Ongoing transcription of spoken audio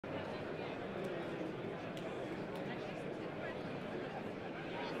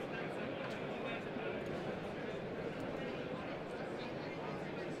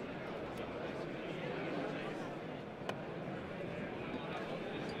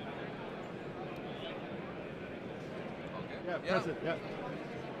Yeah, press it, yeah.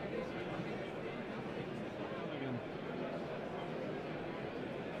 Again.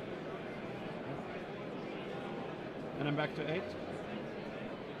 And I'm back to 8.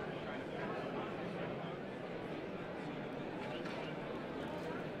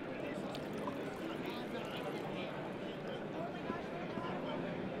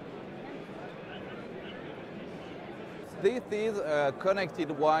 This is a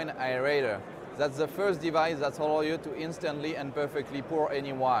connected wine aerator. That's the first device that allows you to instantly and perfectly pour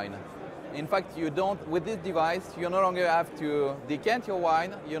any wine. In fact, with this device, you no longer have to decant your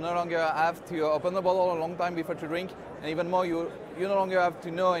wine, you no longer have to open the bottle a long time before to drink, and even more, you no longer have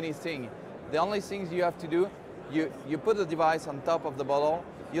to know anything. The only things you have to do, you put the device on top of the bottle,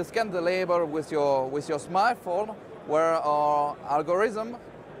 you scan the label with your smartphone, where our algorithm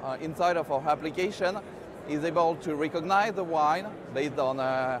inside of our application is able to recognize the wine based on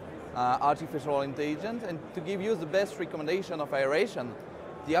artificial intelligence and to give you the best recommendation of aeration.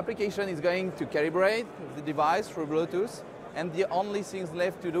 The application is going to calibrate the device through Bluetooth, and the only things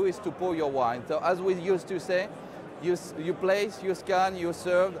left to do is to pour your wine. So as we used to say, you place, you scan, you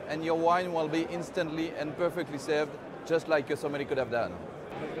serve, and your wine will be instantly and perfectly served, just like a sommelier could have done.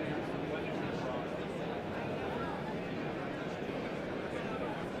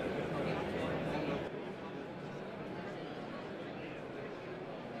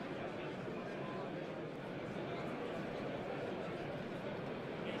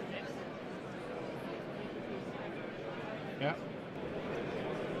 Yeah.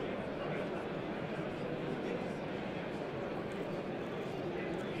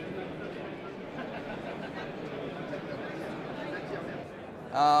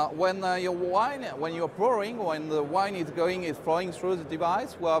 When you're pouring, when the wine is flowing through the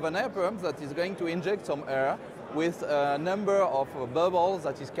device, we have an air pump that is going to inject some air with a number of bubbles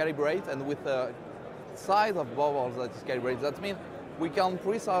that is calibrated and with a size of bubbles that is calibrated. That means we can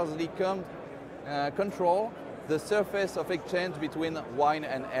precisely control the surface of exchange between wine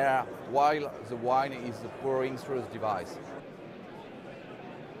and air while the wine is pouring through the device.